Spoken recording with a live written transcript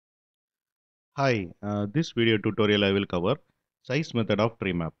Hi, this video tutorial I will cover size method of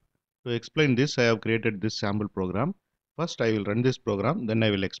TreeMap. To explain this, I have created this sample program. First, I will run this program, then I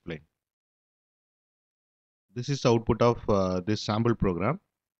will explain. This is the output of this sample program.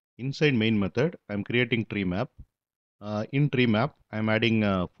 Inside main method, I am creating TreeMap. In TreeMap, I am adding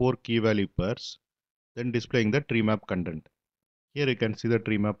 4 key value pairs, then displaying the TreeMap content. Here you can see the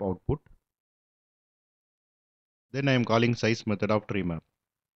TreeMap output. Then I am calling size method of TreeMap.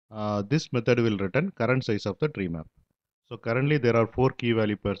 This method will return current size of the TreeMap. So currently there are 4 key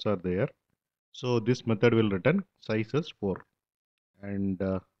value pairs are there. So this method will return size as 4, and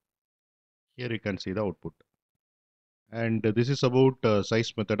here you can see the output. And this is about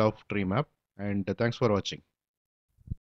size method of TreeMap, and thanks for watching.